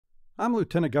I'm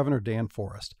Lieutenant Governor Dan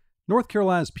Forrest. North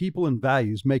Carolina's people and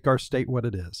values make our state what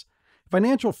it is.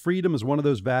 Financial freedom is one of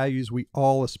those values we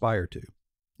all aspire to.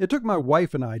 It took my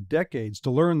wife and I decades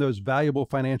to learn those valuable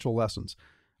financial lessons.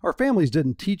 Our families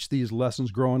didn't teach these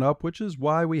lessons growing up, which is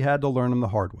why we had to learn them the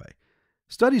hard way.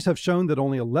 Studies have shown that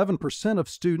only 11% of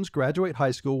students graduate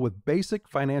high school with basic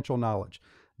financial knowledge.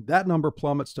 That number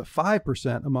plummets to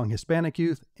 5% among Hispanic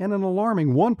youth and an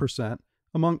alarming 1%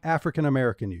 among African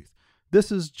American youth. This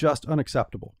is just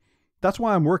unacceptable. That's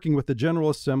why I'm working with the General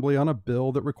Assembly on a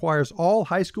bill that requires all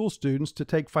high school students to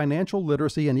take financial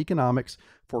literacy and economics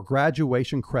for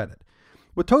graduation credit.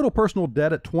 With total personal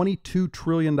debt at $22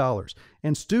 trillion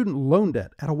and student loan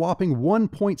debt at a whopping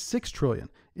 $1.6 trillion,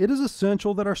 it is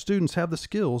essential that our students have the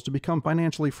skills to become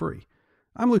financially free.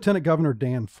 I'm Lieutenant Governor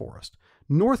Dan Forrest.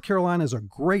 North Carolina is a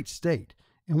great state,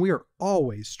 and we are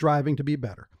always striving to be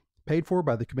better. Paid for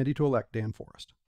by the Committee to Elect Dan Forrest.